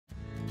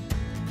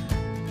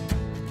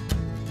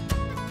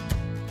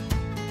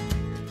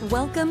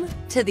Welcome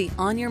to the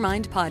On Your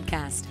Mind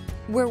podcast,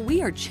 where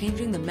we are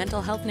changing the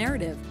mental health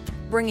narrative,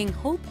 bringing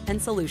hope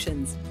and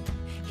solutions.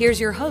 Here's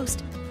your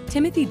host,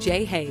 Timothy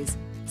J. Hayes,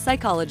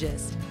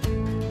 psychologist.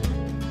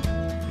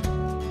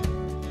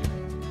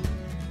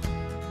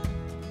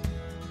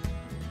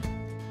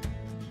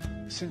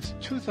 Since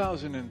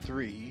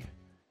 2003,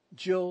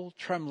 Jill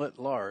Tremlett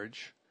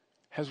Large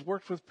has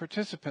worked with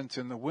participants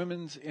in the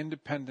Women's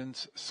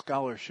Independence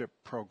Scholarship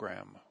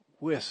Program,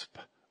 WISP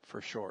for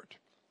short.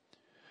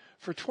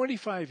 For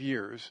 25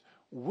 years,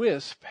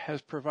 WISP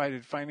has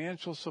provided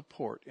financial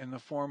support in the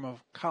form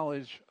of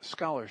college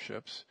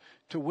scholarships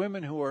to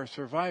women who are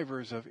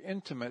survivors of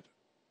intimate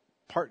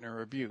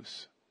partner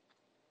abuse.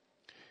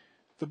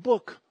 The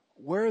book,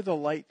 Where the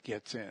Light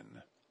Gets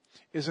In,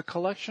 is a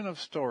collection of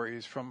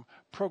stories from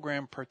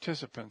program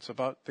participants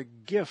about the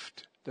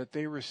gift that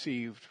they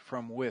received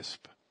from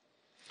WISP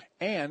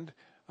and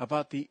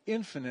about the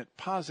infinite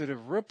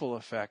positive ripple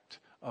effect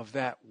of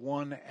that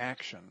one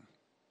action.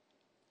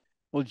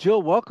 Well,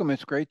 Jill, welcome.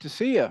 It's great to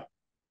see you.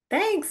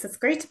 Thanks. It's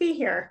great to be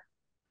here.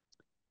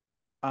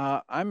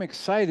 I'm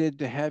excited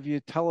to have you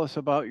tell us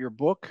about your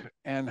book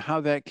and how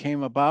that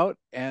came about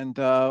and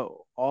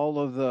all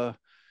of the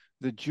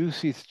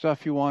juicy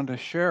stuff you want to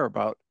share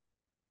about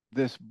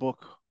this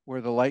book,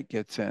 Where the Light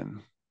Gets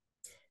In.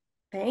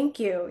 Thank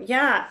you.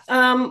 Yeah.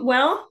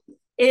 Well,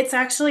 it's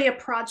actually a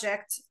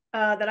project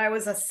that I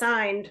was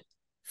assigned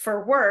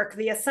for work.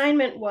 The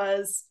assignment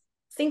was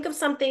think of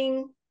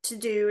something to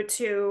do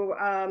to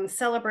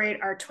celebrate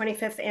our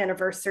 25th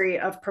anniversary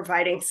of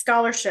providing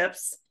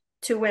scholarships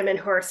to women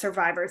who are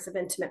survivors of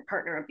intimate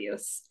partner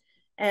abuse.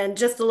 And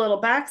just a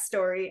little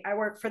backstory, I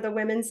work for the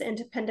Women's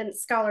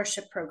Independence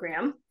Scholarship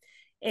Program.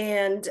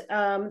 And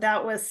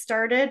that was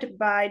started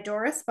by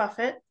Doris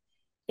Buffett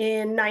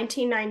in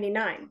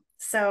 1999.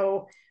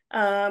 So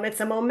it's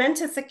a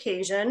momentous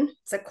occasion.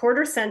 It's a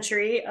quarter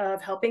century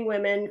of helping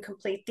women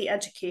complete the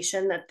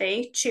education that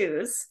they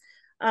choose.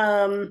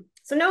 So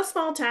no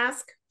small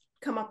task,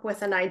 come up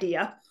with an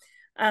idea.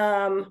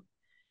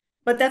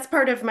 But that's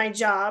part of my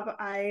job.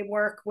 I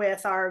work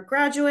with our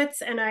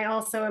graduates, and I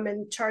also am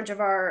in charge of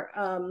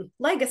our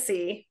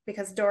legacy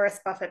because Doris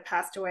Buffett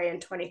passed away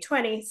in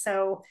 2020.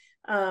 So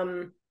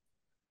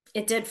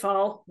it did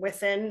fall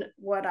within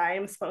what I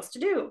am supposed to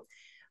do.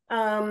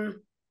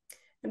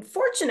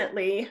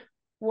 Unfortunately,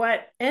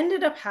 what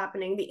ended up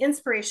happening, the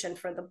inspiration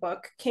for the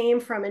book came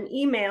from an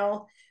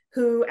email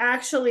who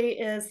actually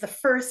is the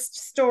first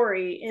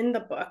story in the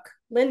book.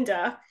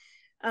 Linda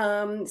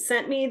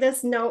sent me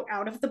this note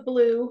out of the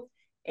blue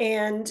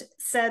and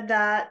said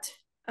that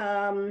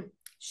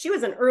she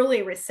was an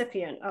early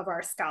recipient of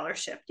our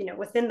scholarship,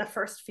 within the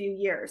first few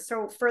years.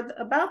 So for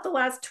about the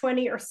last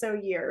 20 or so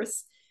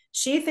years,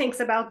 she thinks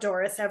about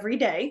Doris every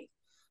day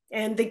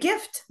and the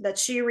gift that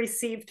she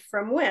received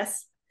from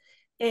WISP.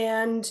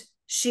 And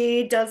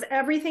she does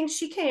everything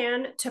she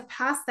can to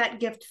pass that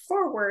gift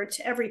forward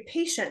to every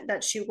patient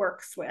that she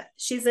works with.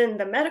 She's in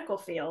the medical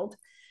field.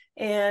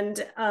 And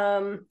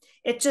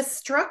it just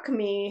struck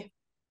me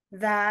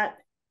that,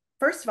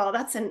 first of all,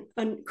 that's an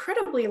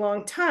incredibly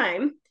long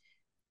time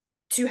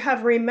to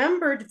have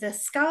remembered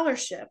this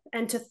scholarship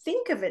and to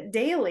think of it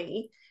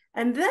daily,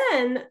 and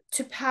then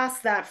to pass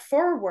that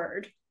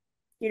forward,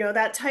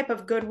 that type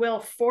of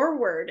goodwill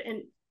forward,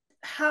 and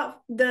how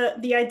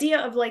the idea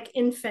of like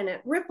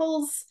infinite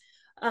ripples.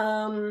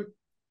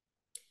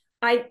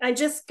 I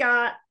just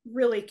got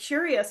really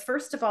curious.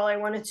 First of all, I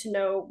wanted to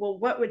know, well,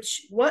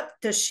 what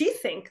does she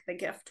think the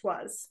gift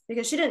was?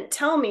 Because she didn't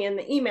tell me in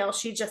the email.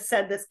 She just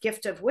said this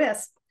gift of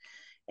WISP.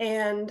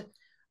 And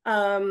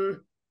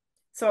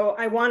so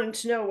I wanted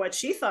to know what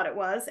she thought it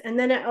was. And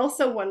then I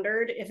also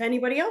wondered if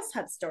anybody else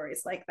had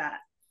stories like that.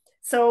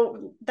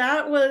 So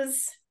that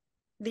was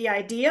the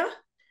idea.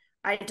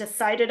 I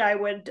decided I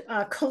would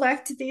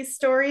collect these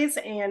stories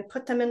and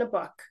put them in a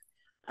book.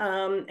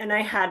 And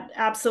I had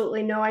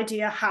absolutely no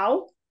idea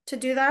how to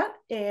do that.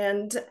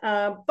 And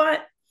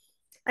but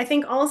I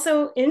think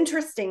also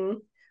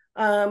interesting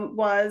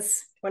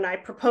was when I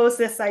proposed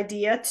this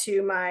idea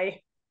to my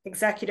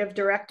executive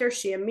director,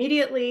 she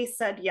immediately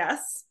said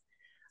yes.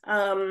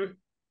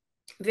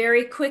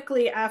 Very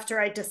quickly after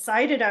I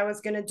decided I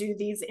was going to do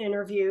these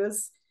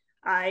interviews,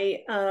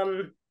 I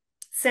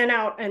sent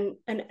out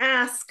an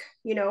ask,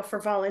 for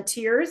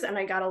volunteers, and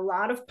I got a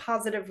lot of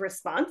positive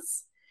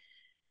response.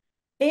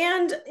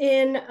 And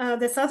in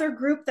this other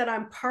group that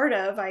I'm part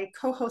of, I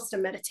co-host a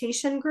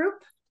meditation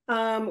group.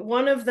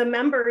 One of the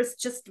members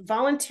just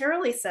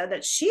voluntarily said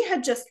that she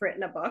had just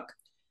written a book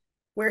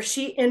where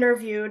she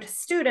interviewed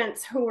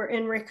students who were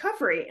in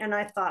recovery. And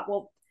I thought,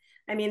 well,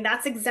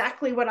 that's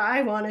exactly what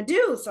I want to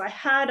do. So I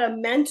had a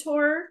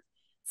mentor,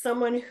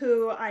 someone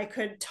who I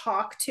could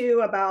talk to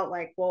about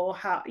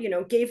how,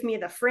 gave me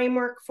the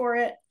framework for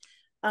it.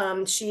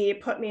 She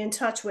put me in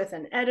touch with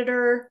an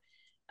editor.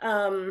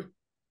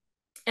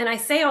 And I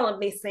say all of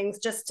these things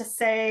just to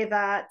say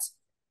that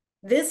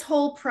this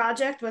whole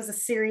project was a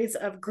series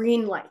of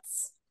green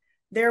lights.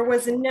 There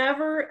was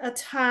never a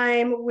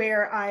time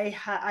where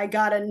I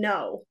got a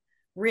no,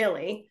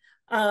 really.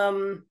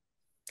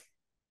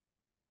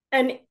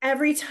 And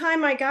every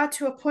time I got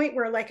to a point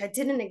where like I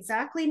didn't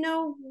exactly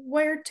know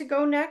where to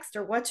go next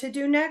or what to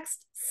do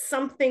next,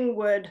 something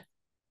would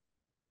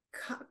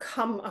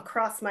come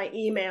across my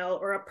email,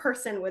 or a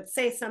person would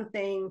say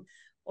something,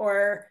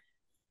 or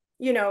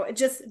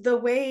just the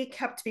way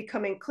kept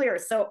becoming clear.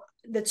 So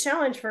the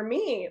challenge for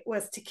me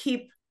was to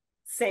keep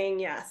saying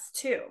yes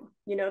too.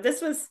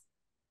 This was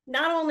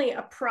not only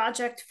a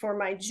project for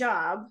my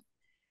job,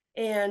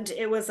 and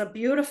it was a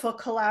beautiful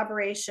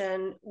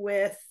collaboration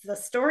with the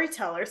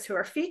storytellers who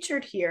are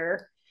featured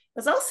here. It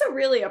was also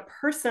really a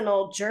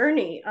personal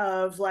journey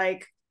of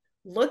like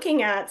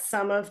looking at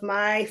some of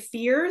my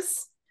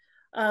fears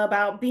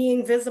about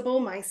being visible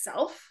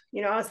myself.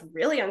 I was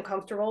really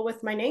uncomfortable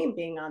with my name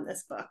being on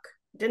this book.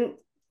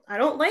 I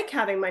don't like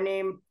having my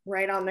name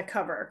right on the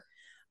cover.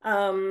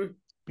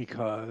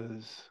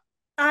 Because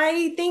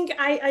I think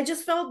I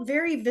just felt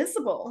very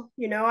visible.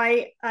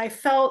 I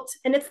felt,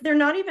 and they're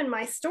not even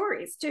my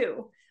stories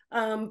too.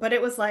 But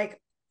it was like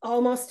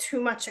almost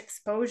too much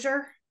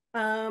exposure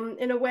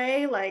in a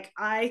way. Like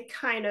I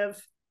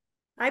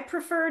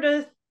prefer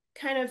to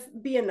kind of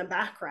be in the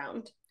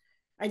background.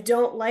 I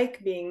don't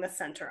like being the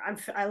center.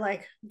 I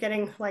like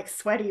getting like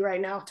sweaty right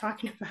now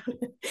talking about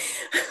it.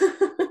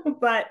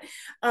 But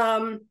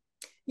I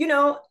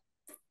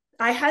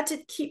had to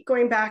keep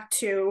going back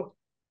to,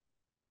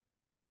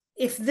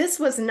 if this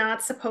was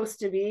not supposed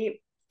to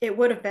be, it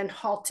would have been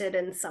halted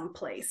in some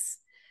place.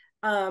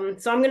 So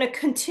I'm going to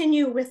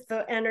continue with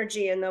the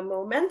energy and the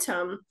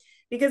momentum,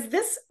 because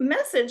this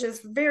message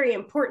is very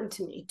important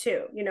to me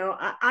too.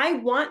 I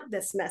want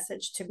this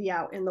message to be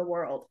out in the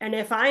world. And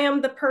if I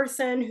am the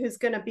person who's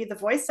going to be the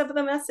voice of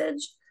the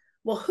message,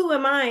 well, who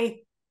am I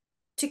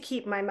to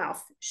keep my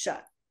mouth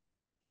shut?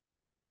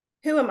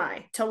 Who am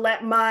I to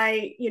let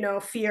my,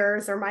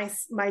 fears or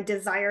my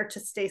desire to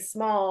stay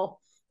small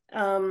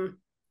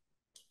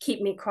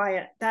keep me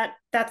quiet?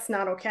 That's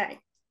not okay.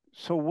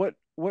 so what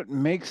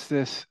makes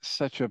this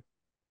such a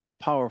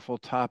powerful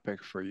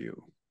topic for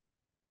you?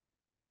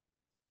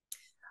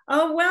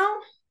 Oh,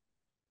 well,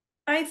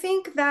 I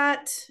think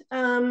that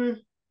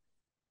that's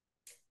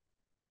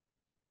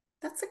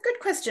a good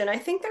question. I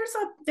think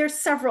there's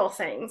several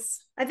things.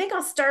 I think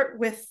I'll start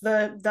with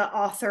the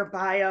author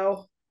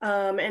bio,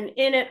 and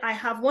in it I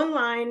have one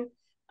line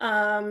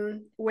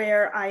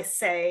where I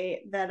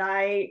say that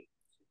I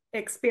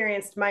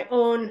experienced my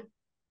own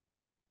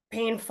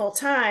painful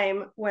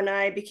time when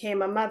I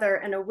became a mother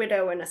and a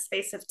widow in a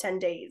space of 10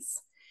 days.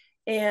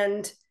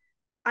 And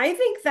I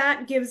think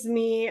that gives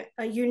me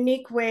a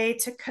unique way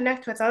to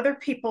connect with other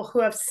people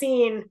who have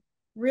seen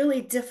really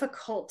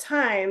difficult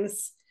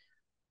times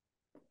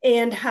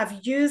and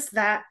have used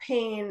that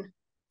pain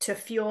to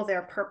fuel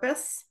their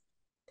purpose.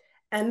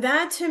 And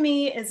that to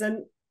me is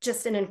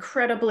just an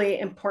incredibly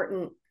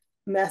important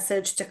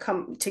message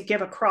to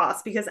give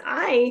across, because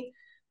I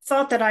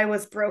thought that I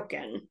was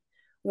broken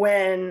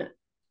when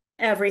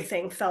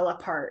everything fell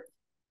apart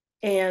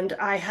and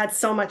I had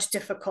so much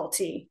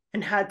difficulty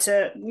and had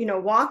to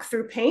walk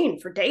through pain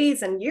for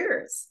days and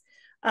years,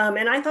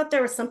 and I thought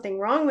there was something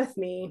wrong with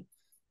me.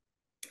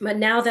 But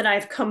now that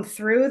I've come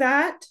through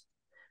that,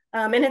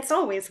 and it's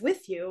always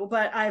with you,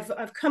 but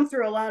I've come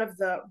through a lot of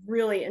the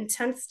really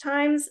intense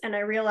times, and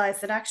I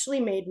realized it actually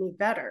made me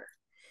better.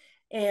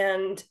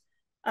 And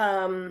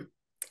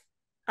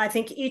I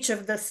think each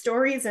of the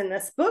stories in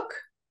this book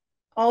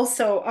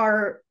also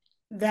are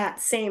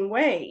that same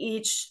way.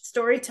 Each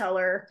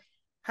storyteller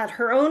had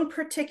her own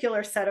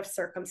particular set of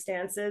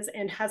circumstances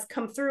and has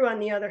come through on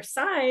the other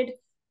side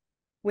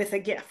with a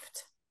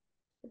gift,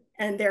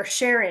 and they're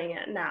sharing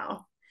it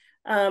now.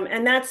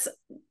 And that's,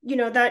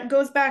 that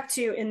goes back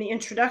to, in the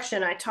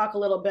introduction, I talk a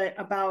little bit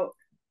about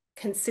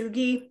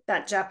kintsugi,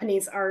 that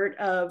Japanese art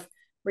of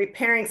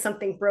repairing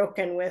something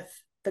broken with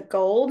the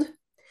gold.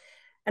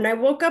 And I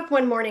woke up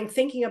one morning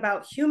thinking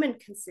about human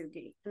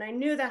kintsugi, and I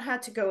knew that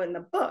had to go in the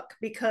book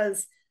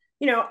because,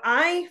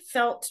 I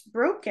felt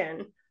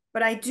broken,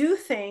 but I do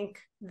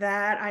think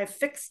that I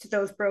fixed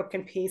those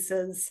broken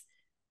pieces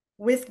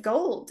with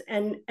gold.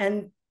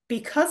 And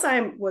because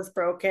I was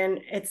broken,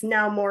 it's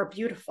now more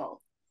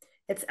beautiful.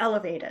 It's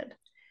elevated.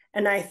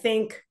 And I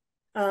think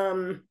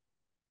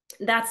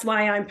that's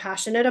why I'm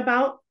passionate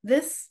about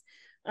this.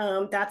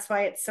 That's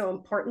why it's so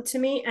important to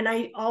me. And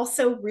I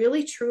also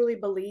really, truly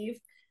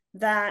believe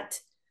that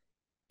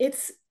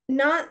it's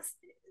not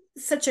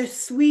such a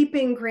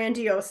sweeping,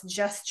 grandiose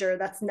gesture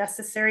that's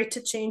necessary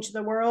to change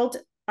the world.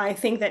 I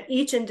think that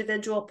each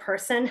individual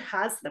person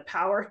has the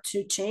power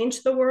to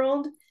change the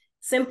world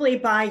simply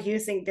by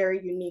using their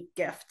unique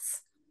gifts.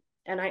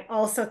 And I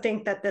also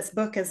think that this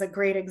book is a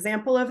great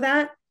example of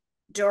that.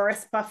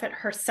 Doris Buffett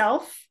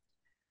herself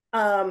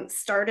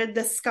started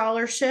this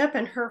scholarship,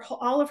 and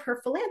all of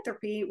her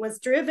philanthropy was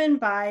driven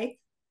by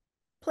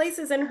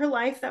places in her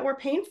life that were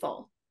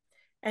painful.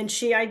 And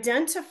she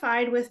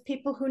identified with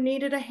people who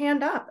needed a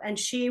hand up, and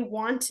she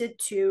wanted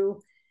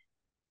to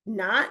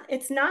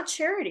it's not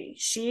charity.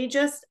 She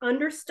just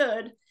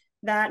understood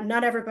that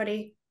not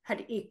everybody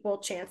had equal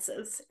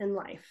chances in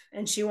life,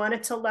 and she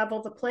wanted to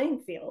level the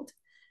playing field.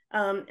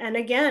 And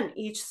again,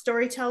 each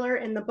storyteller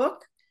in the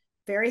book,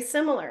 very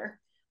similar.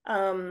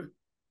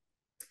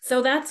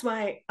 So that's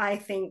why I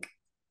think,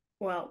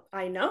 well,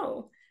 I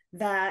know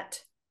that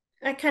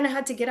I kind of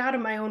had to get out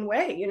of my own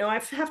way. You know, I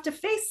have to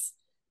face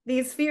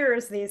these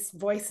fears, these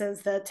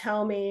voices that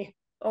tell me,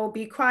 oh,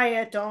 be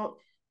quiet, don't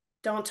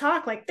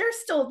talk. Like they're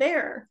still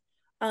there.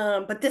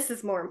 But this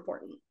is more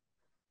important.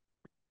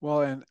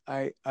 Well, and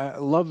I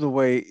love the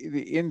way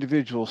the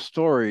individual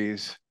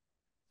stories,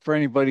 for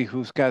anybody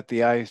who's got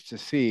the eyes to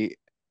see,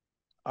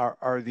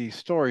 are these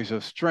stories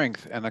of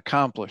strength and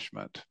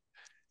accomplishment.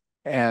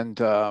 And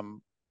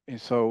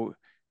so,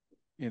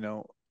 you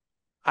know,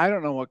 I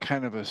don't know what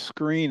kind of a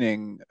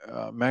screening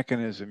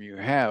mechanism you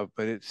have,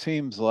 but it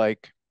seems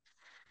like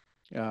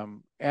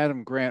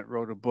Adam Grant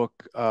wrote a book,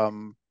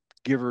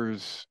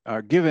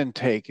 Give and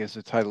Take is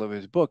the title of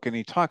his book, and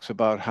he talks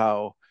about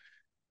how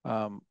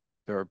um,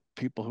 there are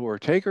people who are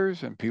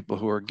takers and people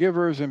who are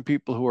givers and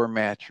people who are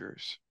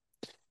matchers.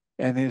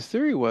 And his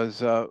theory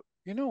was,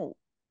 you know,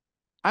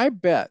 I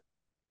bet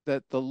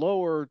that the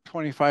lower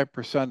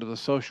 25% of the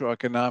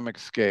socioeconomic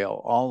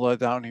scale, all the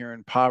down here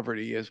in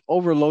poverty, is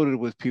overloaded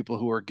with people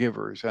who are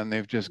givers and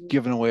they've just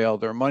given away all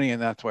their money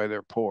and that's why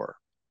they're poor.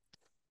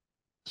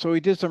 So he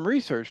did some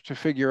research to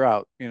figure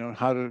out, you know,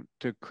 how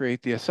to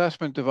create the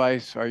assessment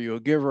device. Are you a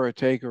giver, a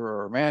taker,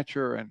 or a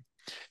matcher?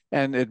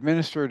 And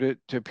administered it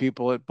to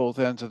people at both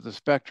ends of the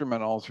spectrum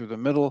and all through the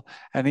middle.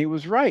 And he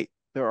was right.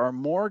 There are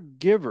more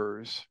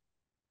givers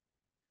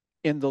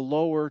in the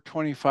lower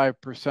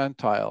 25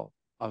 percentile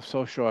of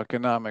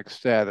socioeconomic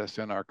status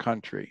in our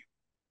country.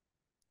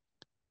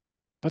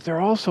 But there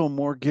are also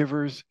more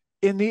givers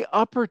in the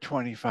upper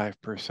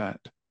 25%.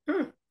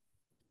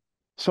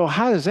 So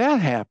how does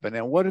that happen?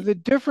 And what are the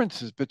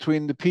differences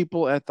between the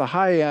people at the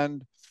high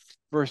end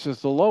versus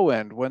the low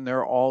end when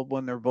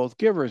they're both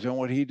givers? And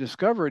what he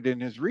discovered in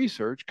his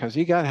research, because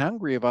he got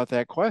hungry about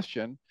that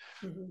question,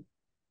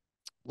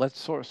 let's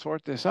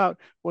sort this out.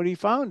 What he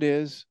found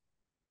is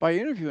by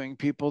interviewing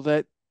people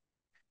that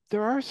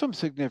there are some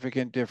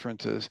significant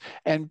differences,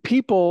 and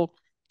people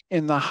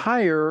in the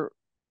higher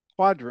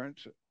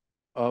quadrant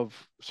of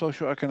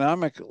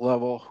socioeconomic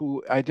level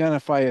who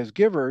identify as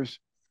givers,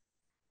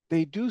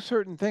 they do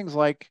certain things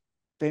like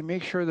they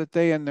make sure that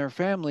they and their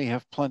family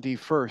have plenty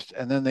first,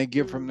 and then they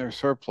give from their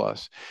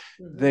surplus.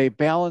 They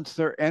balance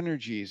their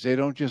energies. They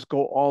don't just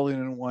go all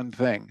in one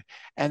thing.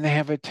 And they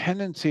have a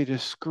tendency to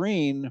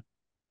screen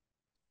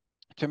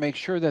to make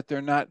sure that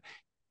they're not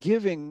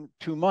giving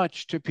too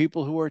much to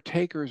people who are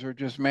takers or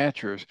just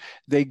matchers.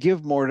 They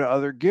give more to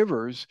other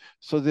givers.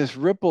 So this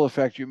ripple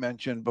effect you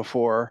mentioned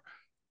before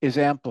is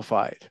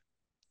amplified.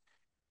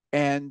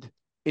 And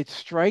it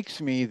strikes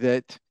me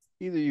that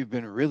either you've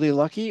been really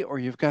lucky or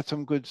you've got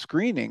some good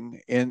screening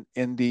in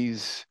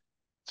these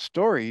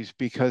stories,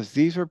 because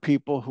these are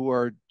people who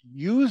are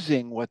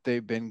using what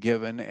they've been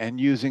given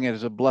and using it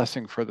as a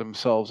blessing for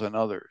themselves and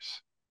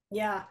others.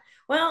 Yeah.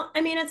 Well,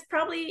 I mean, it's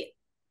probably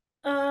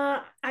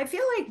I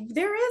feel like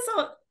there is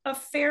a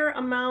fair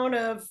amount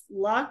of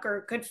luck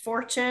or good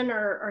fortune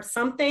or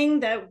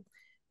something that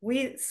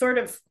we sort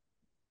of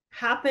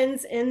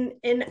happens in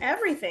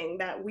everything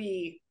that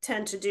we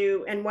tend to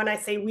do. And when I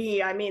say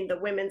we, I mean the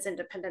Women's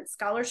Independent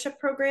Scholarship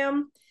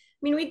Program. I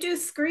mean, we do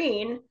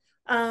screen.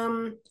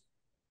 And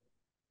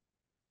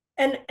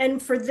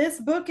for this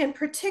book in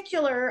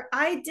particular,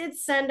 I did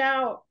send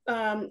out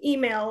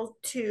email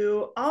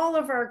to all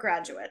of our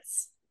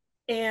graduates.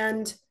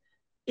 And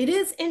it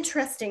is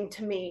interesting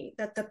to me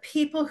that the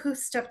people who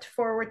stepped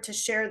forward to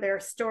share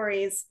their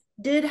stories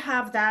did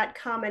have that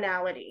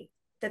commonality,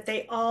 that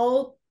they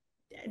all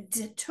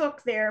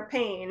took their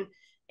pain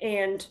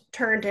and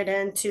turned it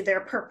into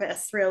their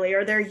purpose, really,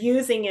 or they're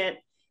using it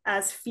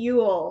as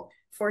fuel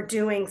for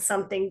doing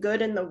something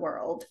good in the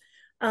world.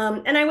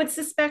 And I would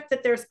suspect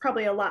that there's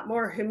probably a lot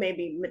more who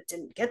maybe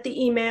didn't get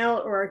the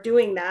email or are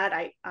doing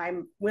that.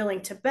 I'm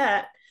willing to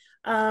bet.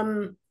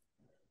 I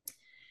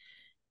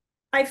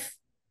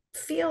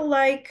feel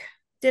like,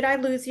 did I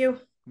lose you?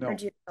 No. Or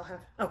do you still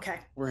have? Okay.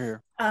 We're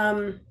here.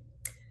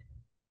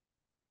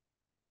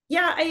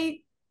 Yeah,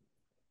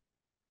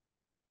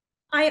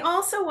 I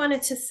also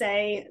wanted to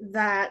say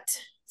that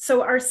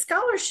so our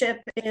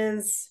scholarship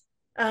is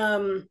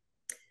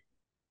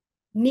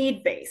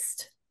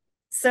need-based.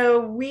 So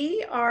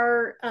we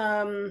are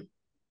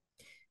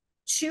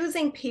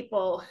choosing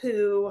people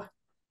who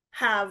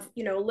have,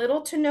 you know,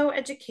 little to no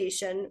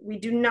education. We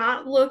do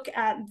not look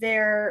at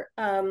their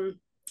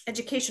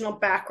educational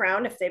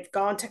background. If they've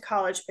gone to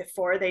college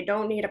before, they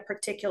don't need a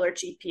particular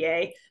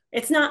GPA.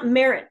 It's not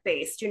merit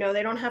based, you know,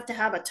 they don't have to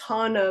have a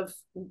ton of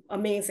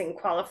amazing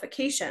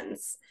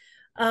qualifications.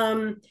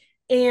 And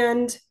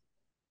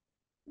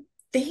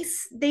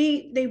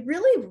they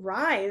really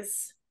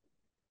rise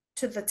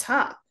to the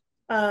top.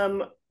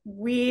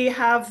 We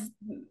have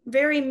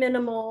very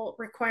minimal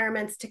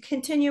requirements to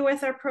continue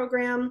with our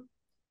program.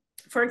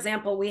 For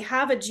example, we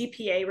have a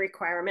GPA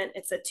requirement.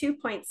 It's a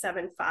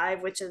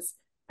 2.75, which is,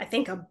 I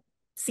think, a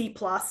C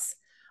plus.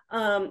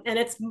 And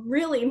it's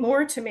really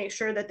more to make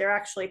sure that they're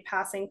actually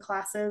passing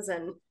classes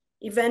and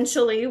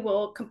eventually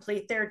will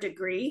complete their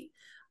degree.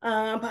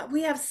 But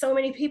we have so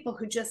many people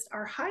who just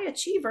are high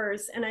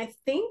achievers. And I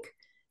think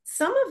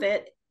some of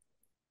it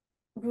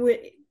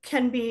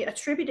can be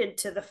attributed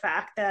to the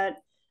fact that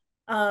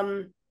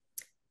um,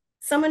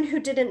 someone who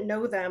didn't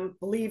know them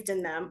believed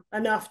in them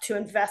enough to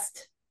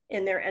invest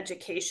in their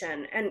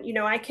education. And,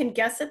 I can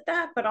guess at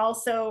that, but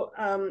also,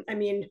 I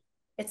mean,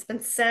 it's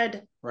been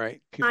said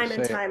Right. People time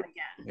and say it. time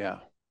again. Yeah.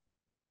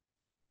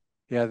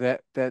 Yeah,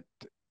 that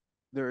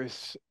there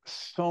is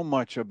so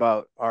much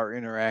about our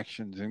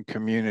interactions in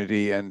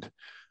community and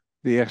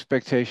the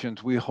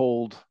expectations we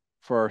hold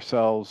for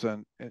ourselves.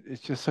 And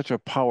it's just such a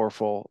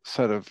powerful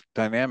set of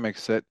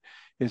dynamics that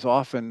is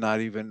often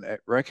not even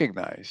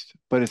recognized,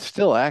 but it's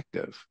still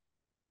active.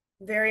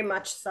 Very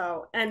much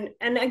so. And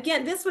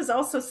again, this was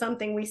also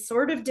something we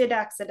sort of did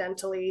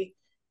accidentally,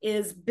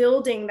 is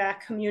building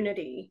that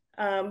community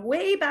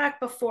way back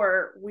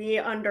before we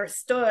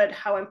understood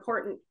how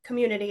important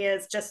community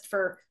is just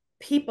for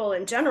people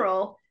in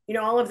general.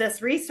 All of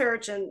this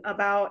research and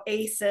about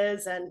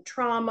ACEs and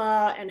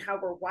trauma and how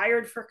we're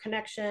wired for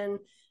connection,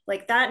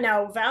 like that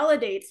now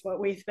validates what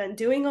we've been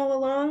doing all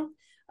along.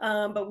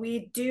 But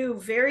we do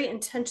very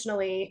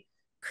intentionally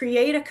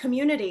create a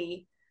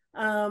community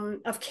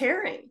of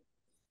caring.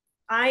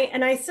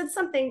 I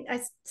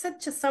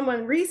said to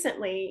someone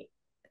recently,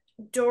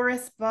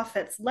 Doris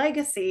Buffett's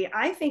legacy,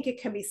 I think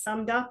it can be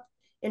summed up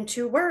in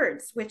two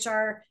words, which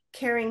are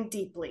caring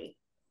deeply.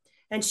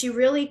 And she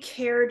really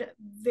cared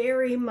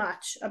very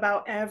much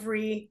about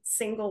every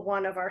single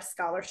one of our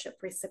scholarship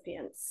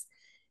recipients.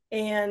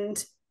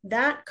 And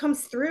that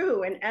comes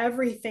through in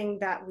everything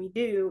that we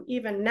do,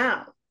 even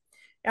now.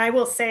 I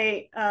will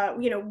say,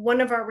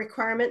 one of our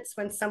requirements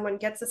when someone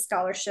gets a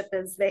scholarship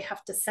is they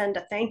have to send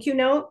a thank you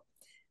note.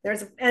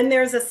 There's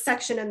a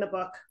section in the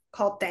book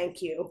called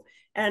 "Thank You,"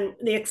 and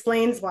it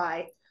explains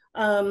why.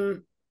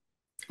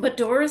 But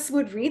Doris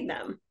would read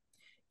them,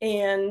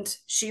 and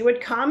she would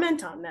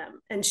comment on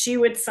them, and she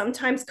would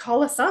sometimes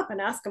call us up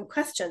and ask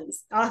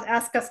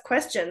us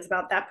questions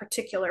about that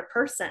particular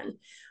person.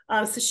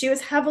 So she was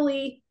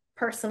heavily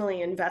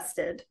personally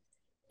invested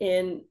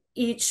in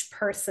each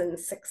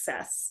person's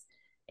success.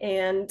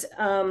 And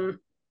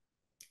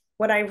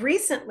what I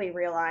recently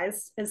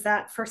realized is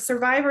that for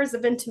survivors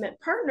of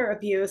intimate partner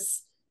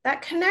abuse,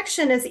 that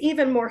connection is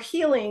even more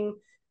healing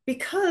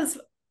because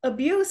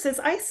abuse is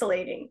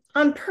isolating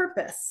on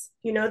purpose.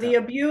 The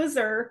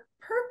abuser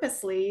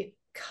purposely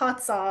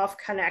cuts off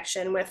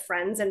connection with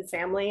friends and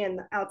family and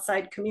the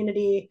outside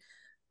community,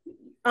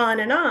 on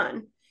and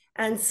on.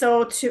 And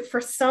so for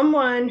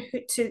someone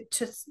to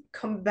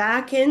come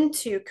back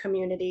into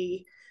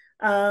community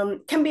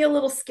can be a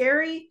little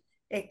scary.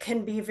 It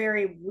can be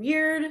very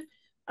weird.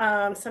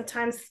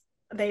 Sometimes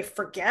they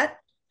forget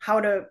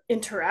how to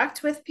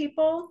interact with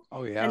people.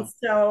 Oh yeah. And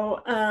so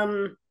Yeah.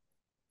 to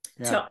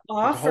There's a whole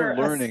offer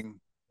learning.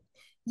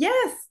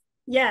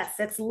 Yes,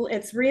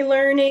 it's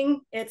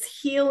relearning,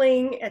 it's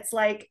healing, it's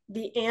like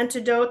the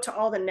antidote to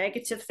all the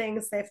negative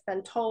things they've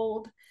been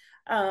told.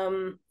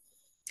 Um,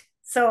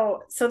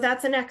 so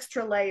that's an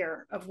extra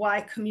layer of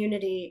why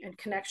community and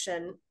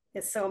connection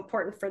is so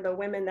important for the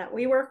women that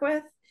we work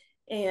with,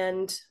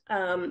 and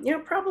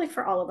probably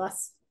for all of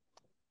us.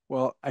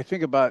 Well, I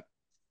think about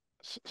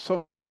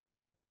so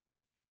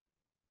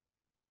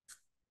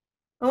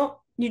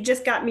Oh, you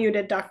just got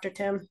muted, Dr.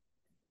 Tim.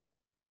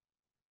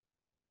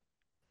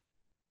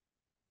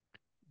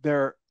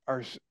 there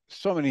are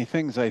so many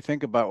things I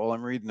think about while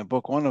I'm reading the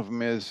book. One of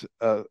them is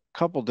a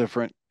couple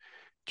different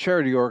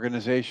charity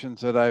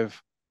organizations that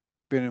I've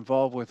been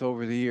involved with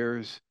over the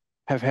years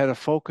have had a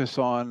focus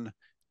on,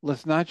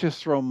 let's not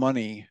just throw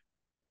money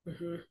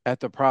at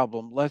the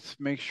problem. Let's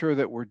make sure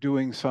that we're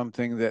doing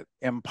something that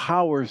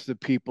empowers the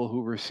people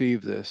who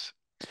receive this.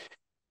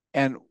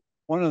 And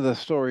one of the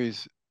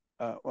stories,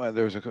 well,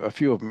 there's a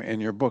few of them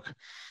in your book,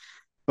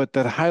 but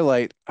that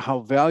highlight how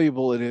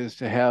valuable it is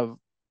to have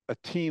a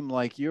team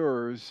like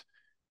yours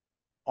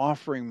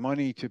offering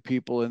money to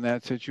people in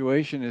that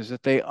situation, is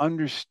that they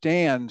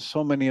understand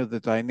so many of the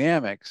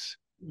dynamics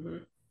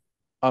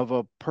of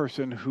a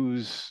person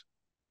who's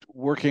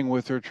working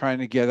with or trying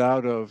to get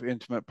out of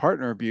intimate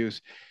partner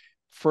abuse.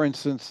 For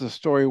instance, the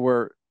story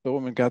where the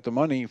woman got the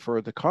money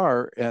for the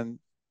car, and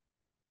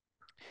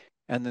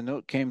the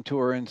note came to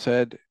her and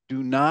said,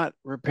 do not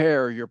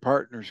repair your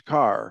partner's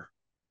car.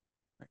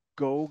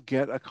 Go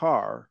get a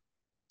car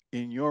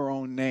in your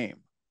own name.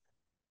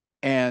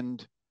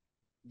 And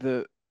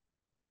the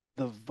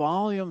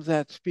volume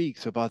that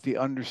speaks about the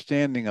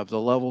understanding of the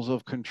levels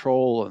of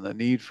control and the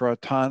need for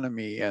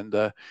autonomy and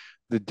the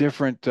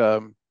different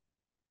kind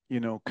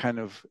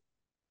of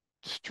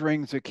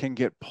strings that can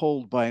get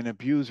pulled by an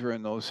abuser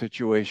in those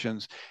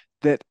situations,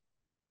 that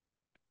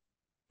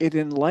it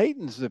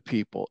enlightens the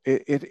people.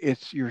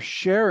 It's you're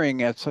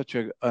sharing at such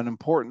an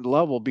important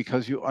level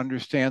because you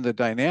understand the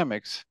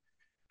dynamics,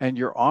 and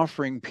you're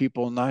offering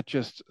people not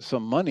just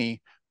some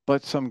money,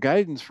 but some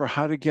guidance for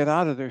how to get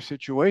out of their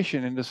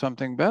situation into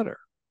something better.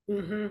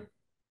 Mm-hmm.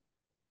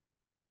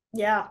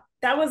 Yeah,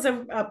 that was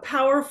a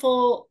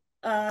powerful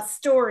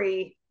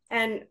story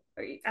And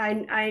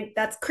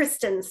that's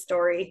Kristen's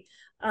story.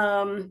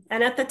 And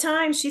at the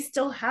time, she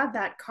still had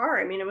that car.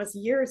 I mean, it was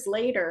years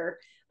later,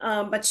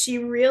 but she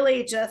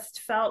really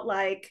just felt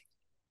like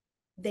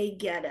they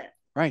get it.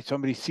 Right.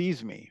 Somebody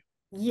sees me.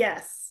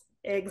 Yes,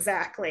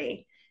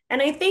 exactly.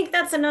 And I think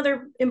that's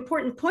another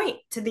important point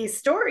to these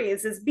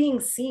stories is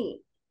being seen.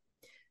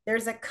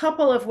 There's a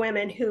couple of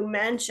women who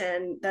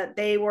mentioned that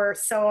they were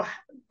so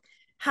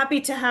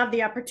happy to have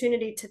the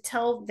opportunity to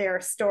tell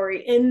their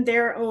story in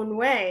their own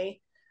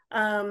way,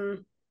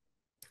 um,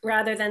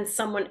 rather than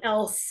someone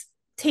else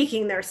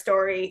taking their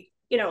story,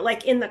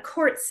 like in the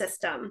court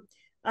system.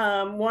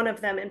 One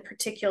of them in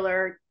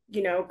particular,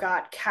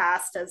 got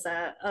cast as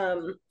a,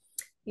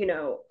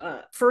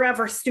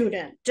 forever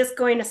student, just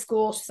going to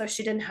school so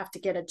she didn't have to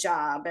get a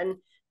job. And,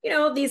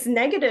 these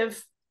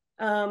negative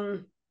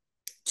um,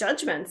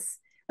 judgments.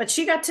 But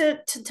she got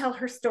to tell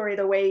her story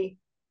the way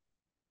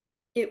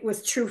it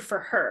was true for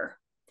her.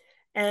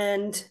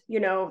 And,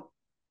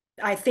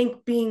 I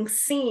think being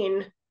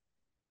seen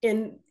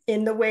in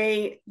the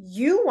way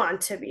you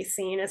want to be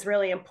seen is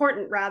really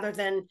important rather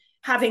than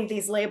having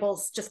these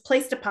labels just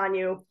placed upon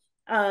you.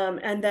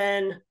 And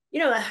then,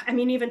 I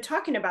mean, even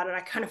talking about it, I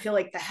kind of feel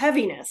like the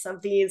heaviness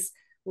of these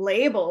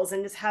labels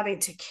and just having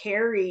to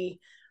carry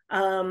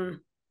the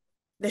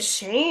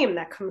shame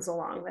that comes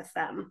along with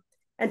them,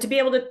 and to be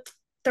able to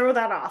throw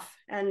that off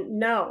and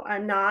no,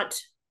 I'm not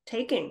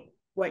taking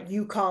what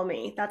you call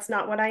me. That's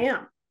not what I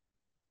am.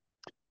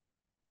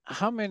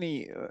 How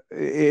many,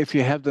 if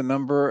you have the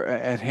number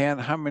at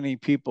hand, how many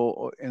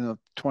people in the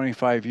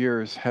 25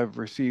 years have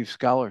received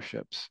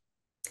scholarships?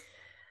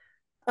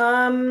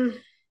 Um,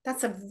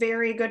 that's a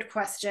very good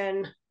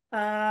question.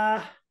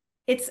 Uh,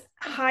 it's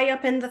high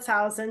up in the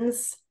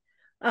thousands.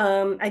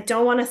 I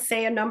don't want to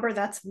say a number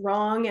that's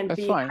wrong and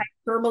That's be fine.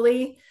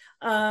 hyperbole,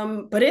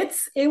 but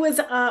it was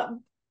a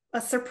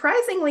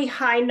surprisingly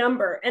high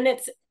number, and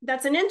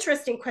that's an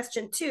interesting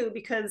question too,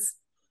 because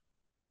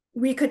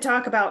we could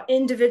talk about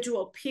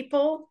individual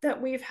people that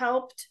we've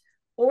helped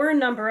or a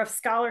number of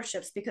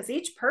scholarships, because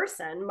each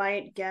person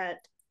might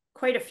get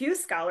quite a few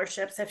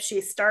scholarships if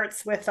she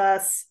starts with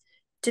us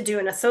to do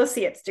an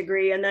associate's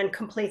degree and then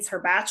completes her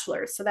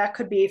bachelor's. So that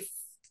could be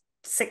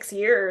 6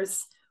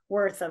 years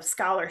worth of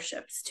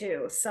scholarships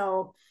too.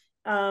 So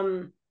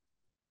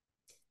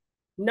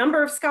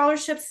number of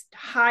scholarships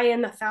high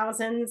in the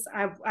thousands.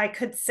 I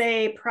could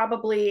say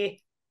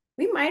probably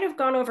we might have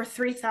gone over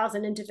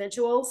 3,000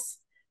 individuals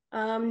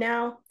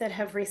now that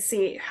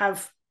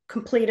have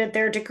completed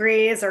their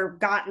degrees or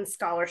gotten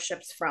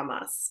scholarships from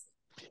us.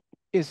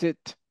 Is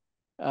it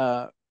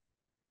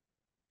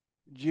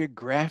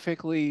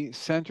geographically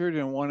centered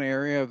in one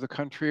area of the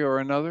country or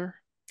another?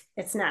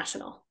 It's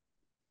national.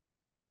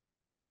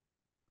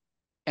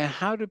 And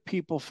how do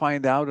people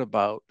find out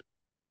about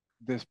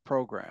this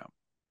program?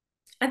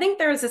 I think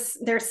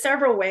there's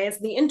several ways.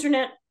 The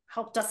internet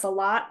helped us a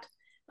lot.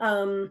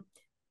 Of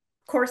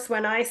course,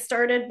 when I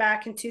started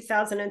back in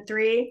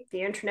 2003,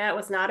 the internet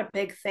was not a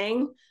big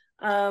thing.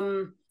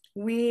 I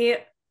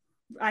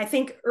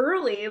think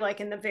early, like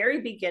in the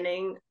very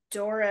beginning,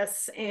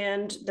 Doris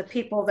and the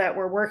people that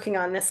were working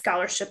on this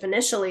scholarship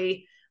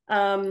initially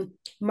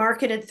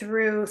marketed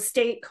through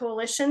state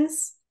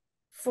coalitions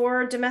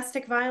for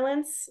domestic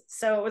violence.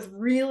 So it was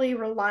really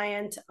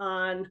reliant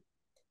on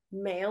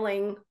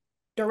mailing,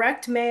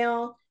 direct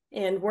mail,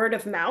 and word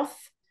of mouth.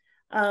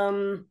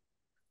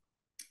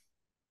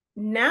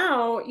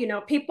 Now,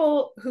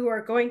 people who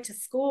are going to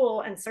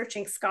school and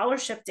searching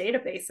scholarship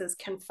databases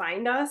can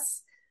find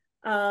us.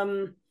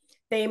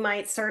 They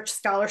might search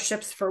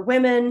scholarships for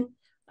women.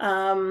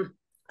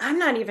 I'm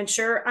not even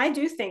sure. I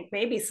do think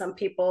maybe some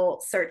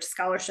people search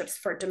scholarships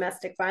for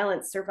domestic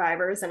violence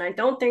survivors, and I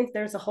don't think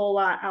there's a whole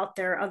lot out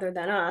there other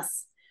than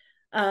us.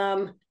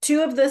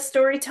 Two of the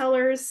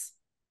storytellers,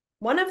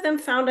 one of them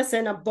found us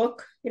in a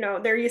book.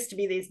 There used to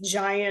be these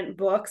giant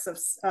books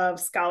of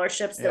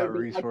scholarships that Yeah, would be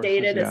resources,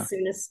 updated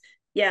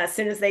yeah. as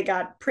soon as they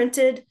got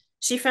printed.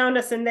 She found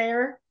us in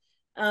there.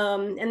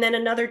 And then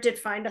another did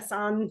find us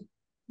on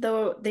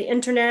the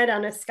internet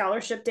on a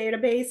scholarship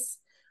database.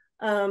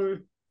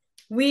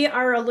 We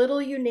are a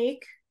little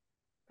unique,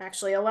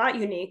 actually a lot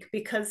unique,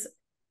 because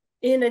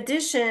in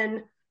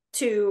addition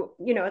to,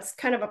 it's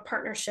kind of a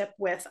partnership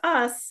with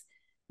us,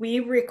 we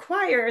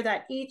require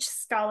that each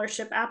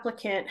scholarship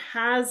applicant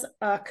has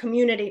a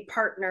community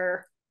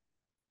partner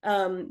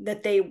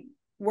that they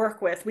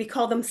work with. We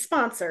call them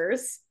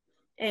sponsors,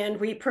 and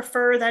we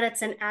prefer that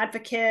it's an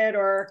advocate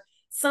or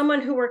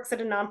someone who works at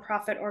a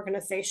nonprofit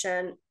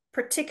organization,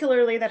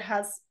 particularly that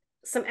has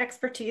some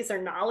expertise or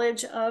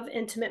knowledge of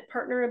intimate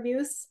partner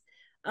abuse.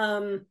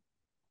 And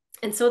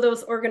so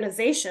those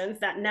organizations,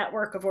 that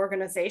network of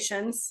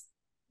organizations,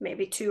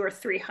 maybe 200 or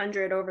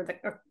 300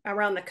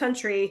 around the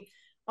country,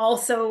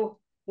 also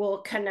will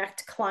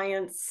connect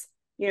clients.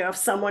 If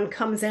someone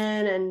comes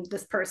in and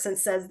this person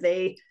says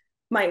they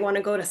might want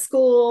to go to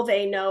school,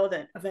 they know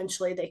that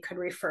eventually they could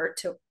refer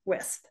to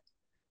WISP.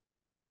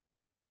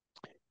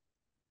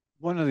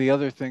 One of the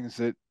other things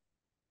that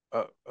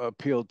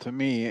appealed to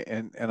me,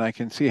 and I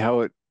can see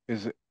how it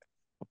is a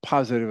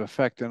positive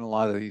effect in a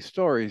lot of these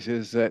stories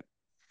is that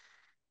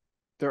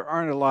there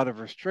aren't a lot of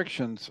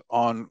restrictions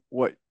on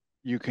what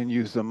you can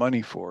use the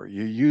money for.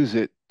 You use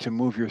it to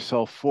move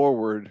yourself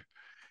forward,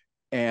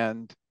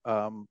 and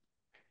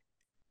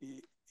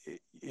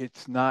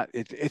it's not.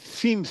 It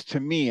seems to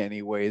me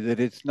anyway that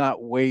it's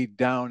not weighed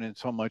down in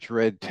so much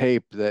red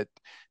tape that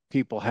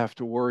people have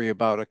to worry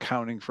about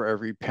accounting for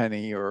every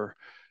penny or.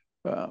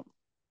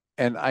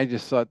 And I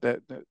just thought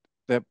that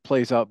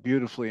plays out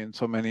beautifully in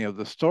so many of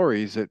the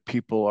stories that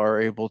people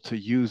are able to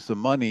use the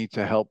money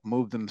to help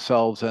move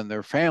themselves and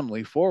their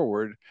family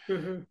forward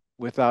Mm-hmm.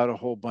 without a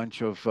whole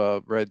bunch of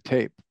red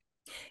tape.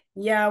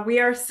 Yeah, we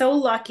are so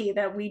lucky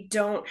that we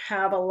don't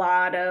have a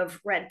lot of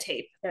red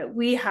tape that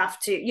we have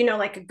to,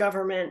 like a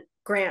government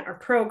grant or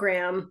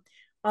program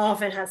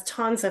often has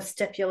tons of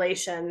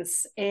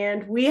stipulations.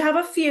 And we have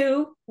a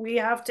few. We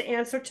have to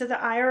answer to the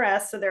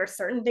IRS. So there are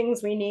certain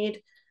things we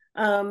need,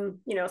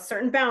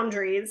 certain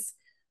boundaries,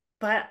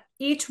 but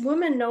each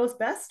woman knows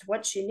best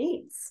what she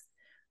needs.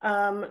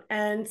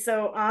 And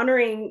so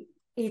honoring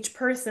each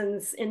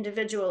person's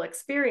individual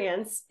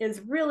experience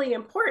is really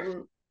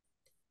important.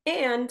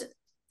 And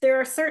there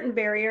are certain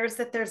barriers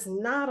that there's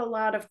not a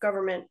lot of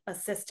government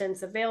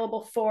assistance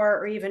available for,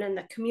 or even in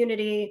the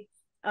community.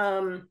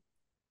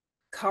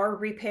 Car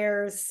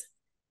repairs,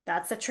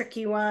 that's a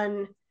tricky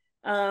one.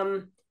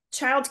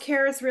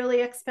 Childcare is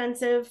really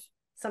expensive.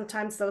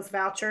 Sometimes those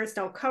vouchers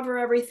don't cover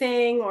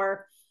everything.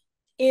 Or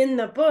in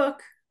the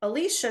book,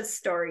 Alicia's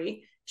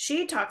story,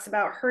 she talks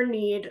about her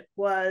need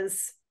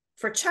was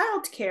for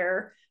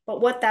childcare,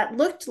 but what that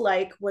looked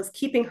like was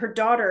keeping her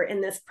daughter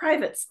in this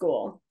private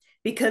school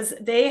because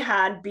they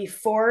had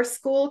before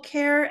school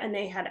care and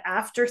they had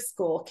after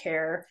school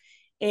care.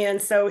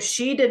 And so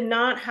she did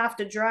not have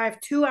to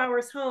drive 2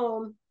 hours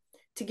home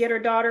to get her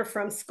daughter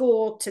from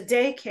school to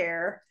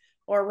daycare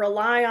or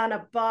rely on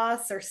a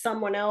bus or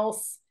someone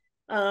else.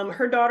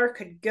 Her daughter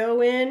could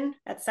go in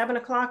at 7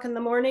 o'clock in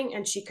the morning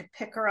and she could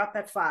pick her up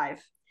at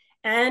 5.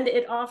 And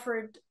it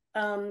offered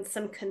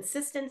some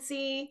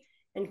consistency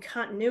and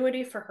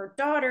continuity for her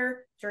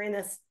daughter during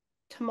this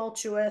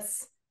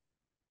tumultuous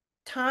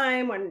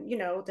time when,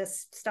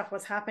 this stuff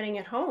was happening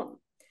at home.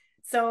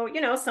 So,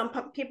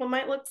 some people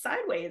might look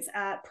sideways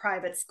at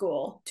private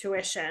school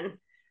tuition.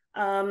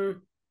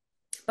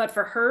 But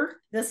for her,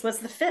 this was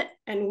the fit.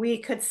 And we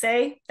could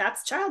say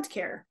that's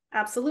childcare.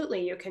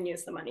 Absolutely, you can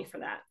use the money for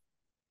that.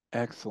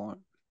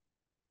 Excellent.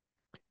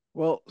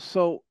 Well,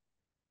 so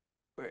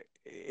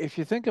if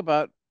you think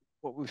about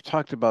what we've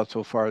talked about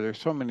so far, there's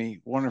so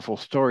many wonderful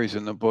stories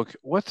in the book.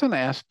 What's an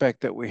aspect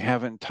that we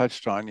haven't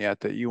touched on yet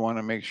that you want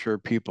to make sure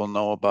people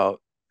know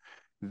about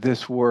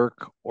this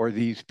work or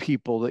these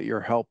people that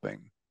you're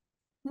helping?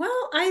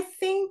 Well, I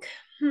think,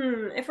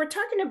 if we're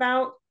talking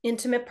about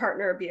intimate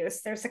partner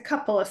abuse, there's a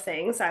couple of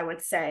things I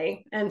would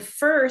say. And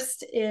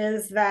first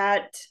is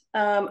that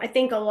I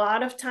think a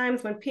lot of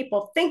times when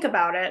people think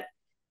about it,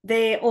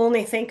 they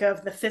only think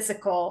of the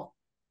physical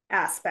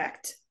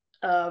aspect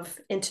of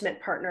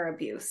intimate partner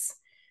abuse.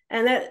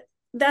 And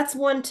that's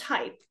one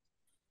type.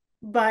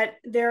 But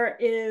there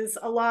is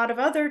a lot of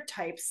other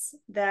types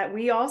that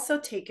we also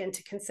take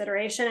into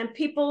consideration and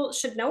people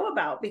should know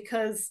about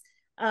because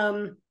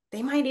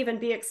they might even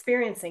be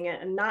experiencing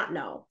it and not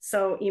know.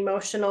 So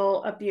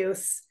emotional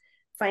abuse,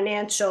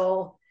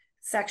 financial,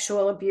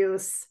 sexual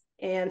abuse,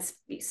 and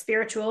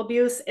spiritual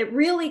abuse, it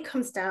really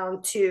comes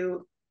down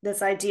to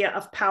this idea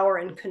of power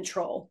and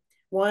control.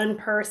 One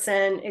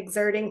person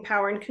exerting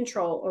power and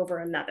control over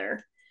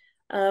another.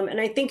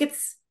 And I think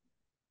it's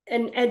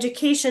an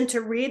education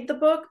to read the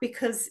book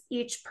because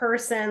each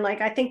person,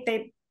 like I think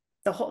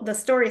the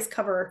stories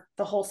cover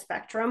the whole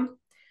spectrum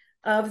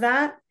of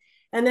that.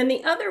 And then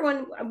the other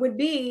one would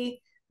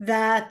be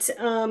that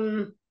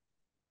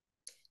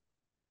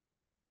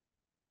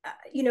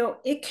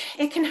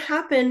it can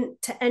happen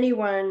to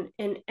anyone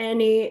in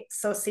any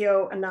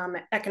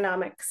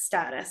socioeconomic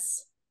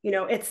status.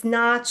 It's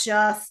not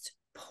just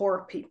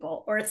poor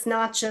people or it's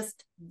not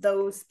just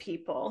those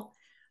people.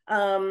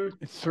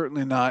 It's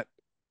certainly not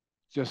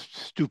just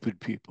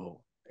stupid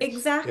people.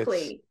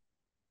 Exactly.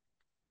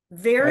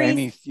 It's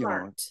very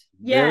smart.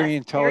 Yes, very very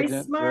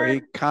intelligent, smart.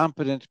 very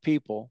competent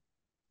people.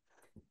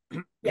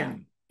 Yeah,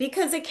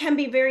 because it can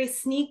be very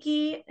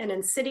sneaky and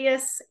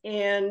insidious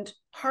and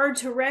hard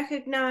to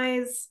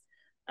recognize.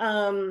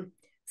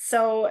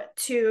 So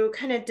to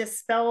kind of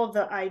dispel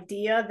the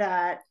idea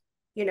that,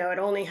 it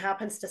only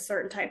happens to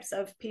certain types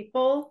of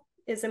people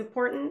is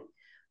important.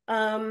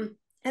 And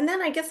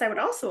then I guess I would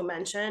also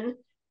mention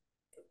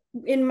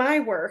in my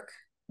work,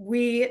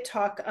 we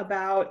talk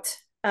about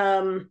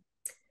men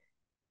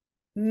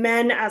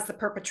as the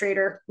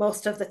perpetrator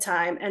most of the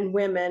time and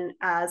women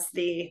as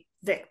the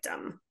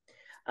victim.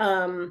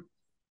 But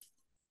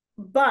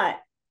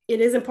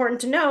it is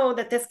important to know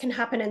that this can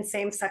happen in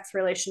same-sex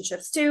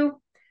relationships too.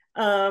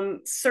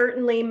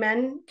 Certainly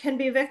men can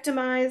be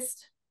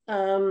victimized.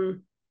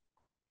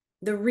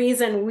 The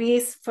reason we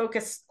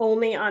focus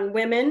only on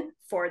women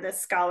for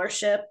this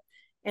scholarship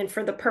and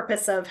for the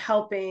purpose of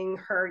helping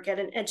her get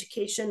an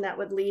education that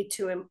would lead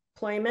to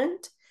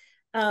employment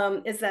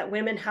is that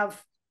women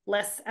have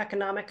less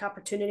economic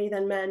opportunity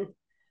than men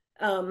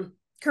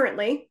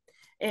currently.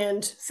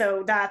 And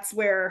so that's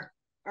where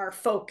our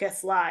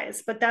focus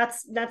lies. But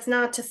that's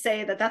not to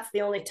say that that's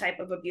the only type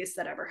of abuse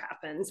that ever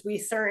happens. We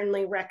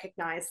certainly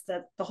recognize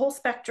that the whole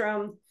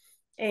spectrum,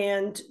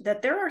 and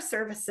that there are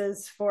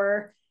services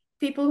for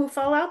people who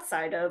fall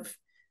outside of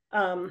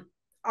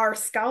our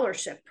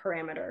scholarship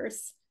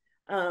parameters.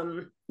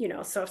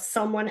 So if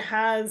someone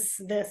has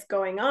this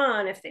going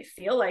on, if they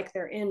feel like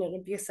they're in an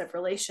abusive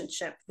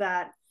relationship,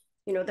 that,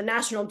 the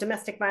National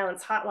Domestic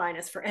Violence Hotline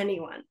is for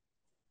anyone.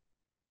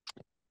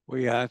 Well,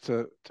 yeah, it's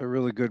a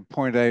really good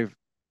point.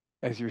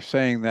 As you're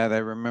saying that, I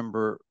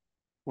remember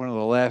one of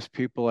the last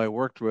people I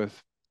worked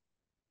with,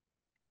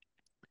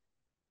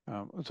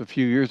 it was a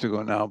few years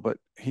ago now, but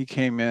he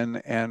came in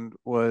and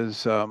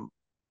was,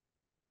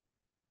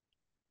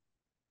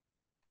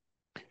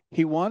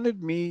 he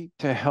wanted me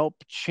to help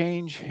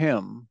change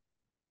him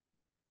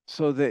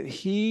so that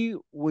he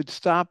would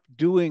stop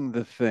doing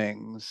the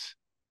things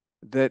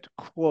that,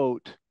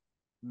 quote,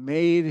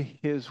 made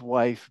his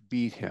wife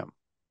beat him,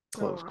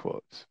 close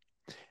quotes.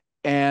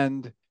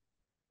 And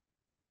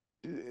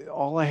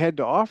all I had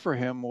to offer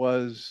him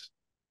was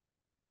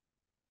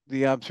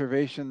the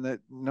observation that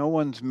no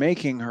one's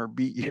making her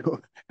beat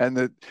you, and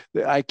that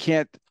I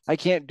can't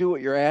do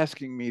what you're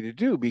asking me to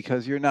do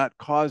because you're not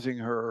causing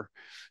her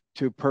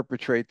to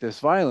perpetrate this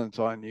violence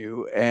on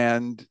you.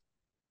 And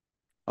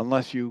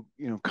unless you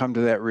come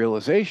to that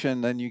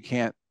realization, then you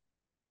can't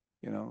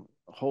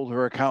hold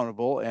her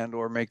accountable and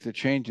or make the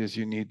changes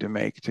you need to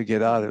make to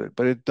get out of it.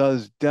 But it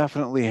does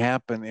definitely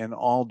happen in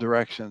all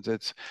directions.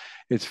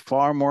 It's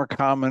far more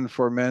common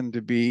for men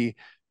to be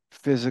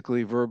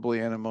physically,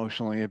 verbally, and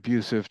emotionally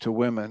abusive to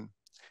women.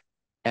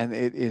 And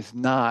it is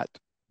not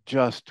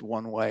just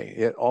one way.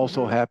 It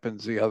also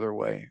happens the other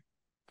way.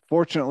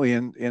 Fortunately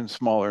in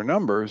smaller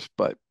numbers,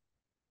 but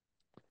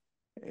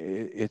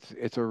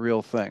it's a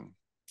real thing.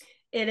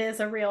 It is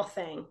a real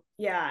thing.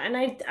 Yeah.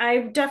 And I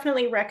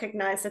definitely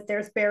recognize that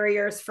there's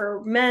barriers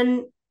for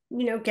men,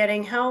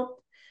 getting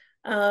help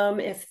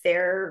if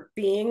they're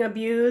being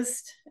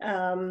abused.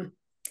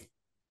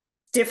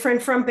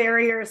 Different from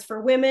barriers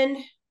for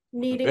women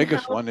needing The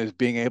biggest help. one is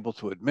being able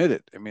to admit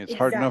it. I mean, it's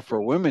hard enough for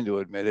women to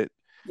admit it.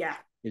 Yeah.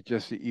 It's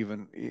just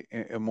even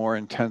more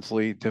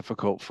intensely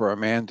difficult for a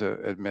man to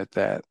admit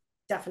that.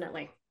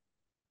 Definitely.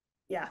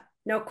 Yeah,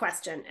 no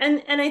question.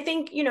 And I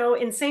think,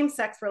 in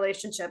same-sex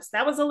relationships,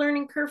 that was a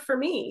learning curve for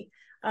me.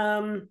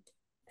 And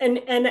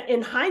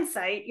in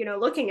hindsight,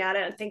 looking at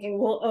it and thinking,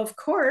 well, of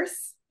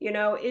course,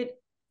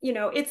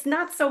 it's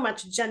not so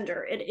much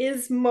gender. It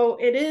is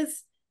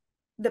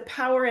the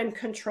power and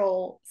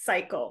control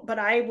cycle. But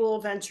I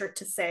will venture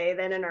to say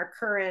that in our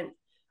current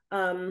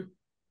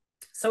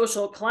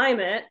social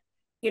climate,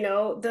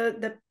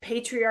 the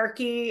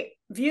patriarchy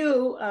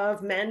view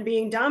of men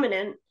being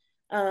dominant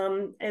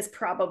is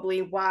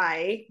probably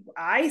why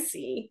I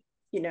see,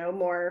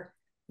 more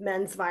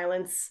men's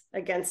violence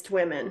against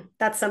women.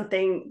 That's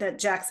something that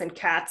Jackson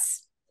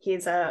Katz,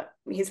 he's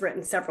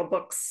written several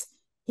books.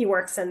 He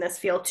works in this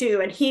field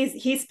too, and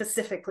he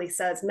specifically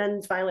says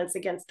men's violence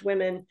against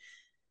women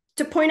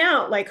to point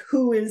out like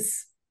who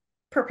is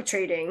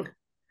perpetrating,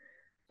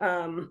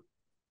 and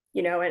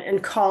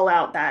call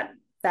out that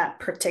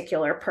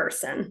particular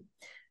person.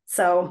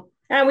 So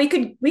we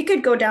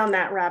could go down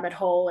that rabbit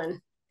hole and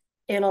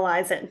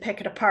analyze it and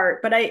pick it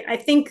apart. But I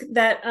think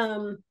that,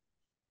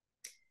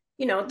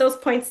 those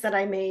points that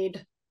I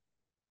made,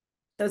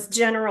 those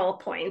general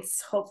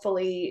points,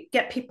 hopefully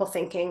get people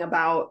thinking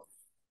about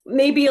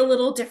maybe a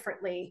little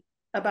differently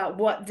about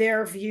what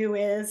their view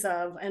is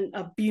of an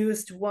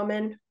abused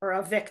woman or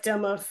a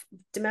victim of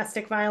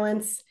domestic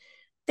violence.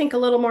 Think a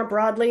little more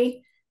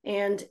broadly.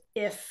 And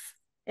if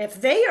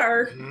they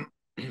are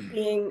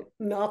being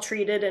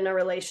maltreated in a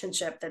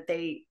relationship, that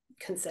they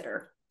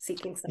consider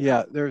seeking some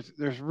help.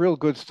 There's real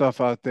good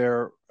stuff out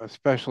there,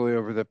 especially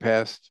over the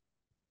past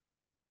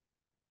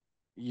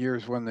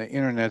years when the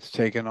internet's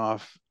taken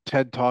off.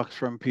 TED Talks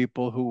from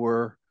people who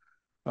were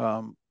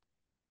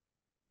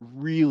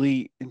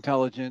really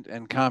intelligent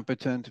and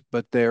competent,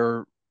 but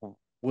they're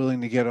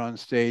willing to get on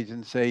stage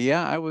and say,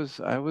 yeah, I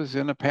was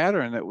in a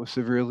pattern that was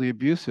severely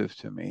abusive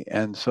to me.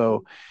 And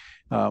so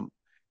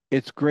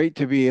it's great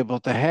to be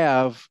able to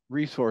have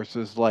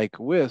resources like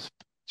WISP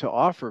to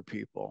offer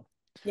people.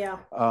 Yeah.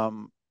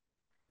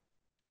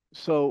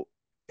 So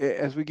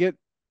as we get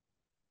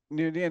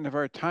near the end of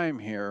our time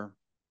here,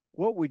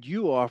 what would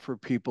you offer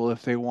people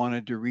if they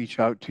wanted to reach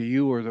out to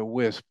you or the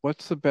WISP?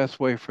 What's the best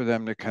way for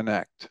them to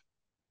connect?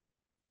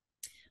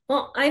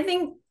 Well, I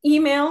think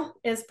email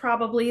is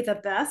probably the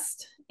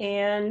best,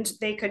 and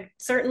they could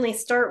certainly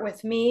start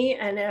with me.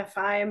 And if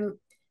I'm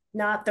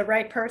not the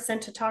right person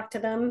to talk to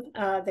them,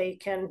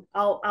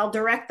 I'll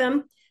direct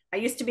them. I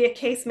used to be a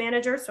case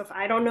manager, so if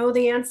I don't know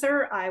the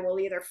answer, I will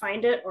either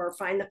find it or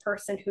find the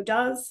person who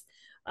does.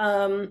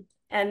 And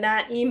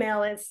that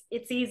email it's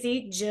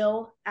easy,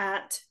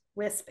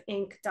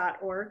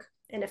 jill@wispinc.org.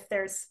 And if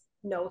there's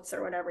notes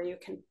or whatever, you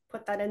can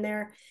put that in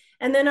there.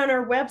 And then on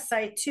our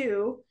website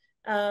too,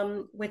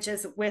 which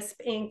is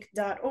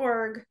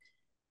wispinc.org,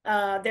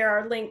 there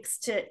are links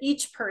to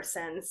each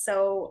person.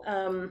 So,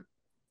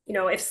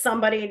 if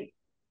somebody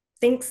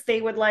thinks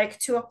they would like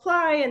to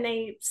apply and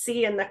they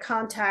see in the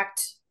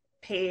contact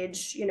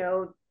page,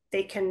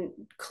 they can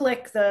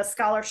click the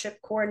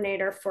scholarship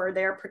coordinator for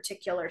their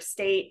particular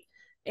state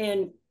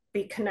and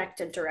be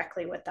connected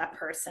directly with that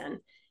person.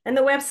 And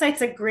the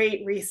website's a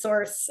great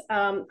resource.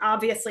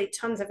 Obviously,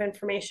 tons of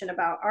information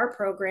about our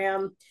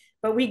program,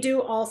 but we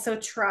do also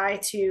try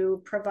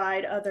to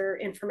provide other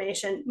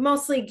information,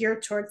 mostly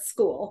geared towards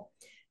school,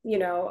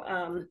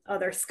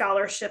 other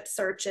scholarship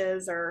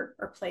searches or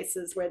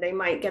places where they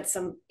might get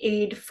some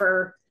aid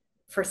for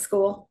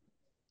school.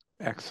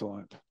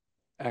 Excellent.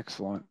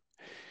 Excellent.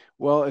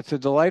 Well, it's a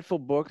delightful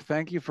book.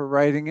 Thank you for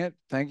writing it.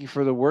 Thank you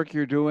for the work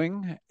you're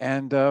doing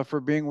and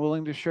for being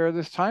willing to share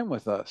this time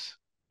with us.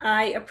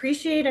 I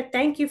appreciate it.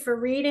 Thank you for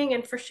reading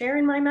and for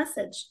sharing my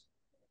message.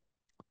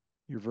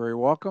 You're very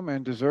welcome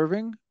and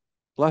deserving.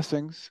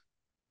 Blessings.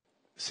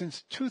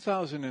 Since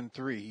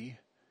 2003,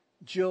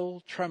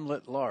 Jill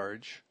Tremlett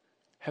Large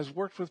has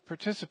worked with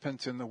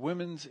participants in the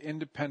Women's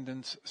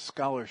Independence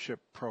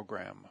Scholarship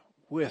Program,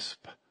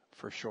 WISP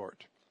for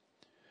short.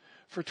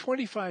 For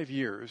 25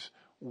 years,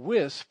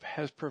 WISP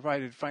has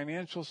provided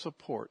financial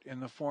support in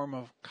the form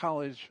of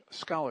college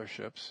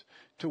scholarships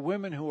to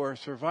women who are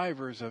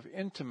survivors of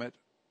intimate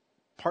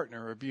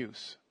partner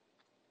abuse.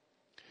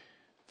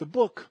 The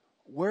book,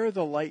 Where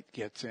the Light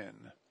Gets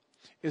In,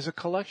 is a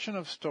collection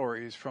of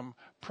stories from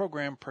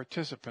program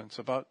participants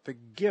about the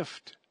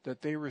gift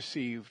that they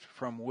received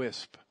from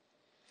WISP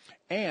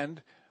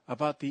and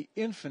about the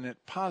infinite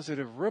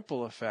positive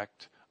ripple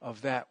effect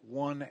of that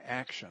one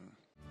action.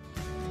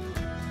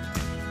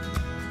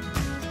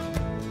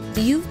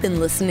 You've been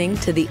listening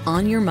to the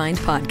On Your Mind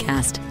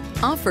podcast,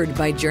 offered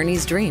by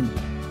Journey's Dream,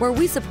 where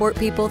we support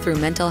people through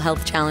mental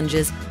health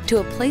challenges to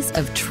a place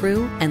of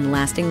true and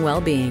lasting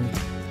well-being.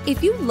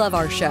 If you love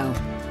our show,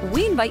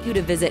 we invite you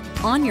to visit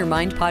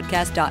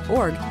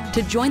onyourmindpodcast.org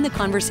to join the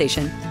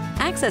conversation,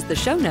 access the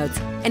show notes,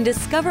 and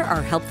discover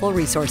our helpful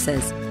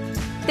resources.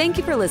 Thank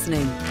you for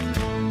listening.